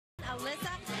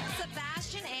Alyssa,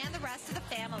 Sebastian, and the rest of the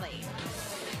family.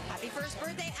 Happy first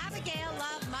birthday, Abigail,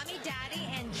 love, Mommy, Daddy,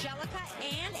 Angelica,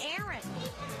 and Aaron.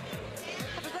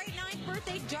 Have a great 9th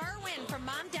birthday, Darwin, from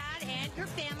Mom, Dad, and your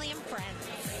family and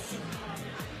friends.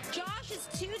 Josh is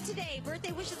 2 today.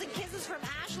 Birthday wishes and kisses from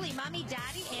Ashley, Mommy,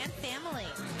 Daddy, and family.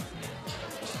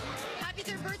 Happy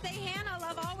 3rd birthday, Hannah,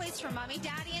 love always from Mommy,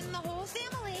 Daddy, and the whole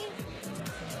family.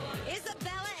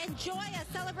 Isabella and Joya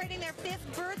celebrating their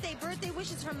 5th birthday. Birthday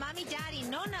wishes from Mommy, Daddy,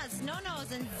 Nonas,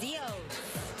 Nonos, and Zios.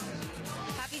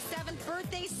 Happy 7th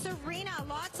birthday, Serena.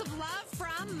 Lots of love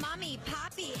from Mommy,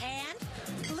 Poppy,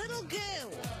 and Little Goo.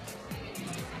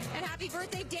 And happy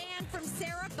birthday, Dan, from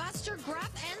Sarah, Buster,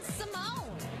 Gruff, and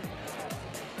Simone.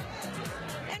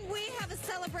 And we have a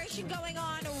celebration going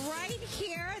on right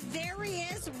here. There he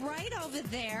is, right over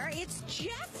there. It's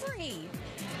Jeffrey.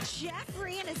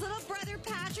 Jeffrey and his little brother,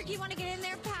 Patrick. You want to get in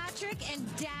there, Patrick? And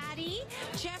Daddy.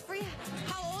 Jeffrey,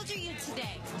 how old are you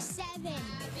today? 7.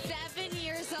 7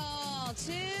 years old.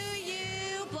 To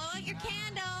you. Blow out your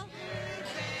candle.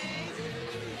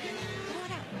 Blow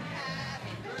it out.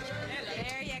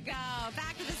 There you go.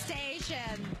 Back to the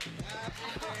station.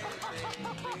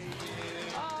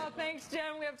 Oh, thanks,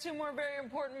 Jen. We have 2 more very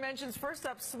important mentions. First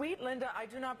up, sweet Linda, I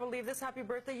do not believe this. Happy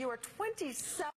birthday. You are 27.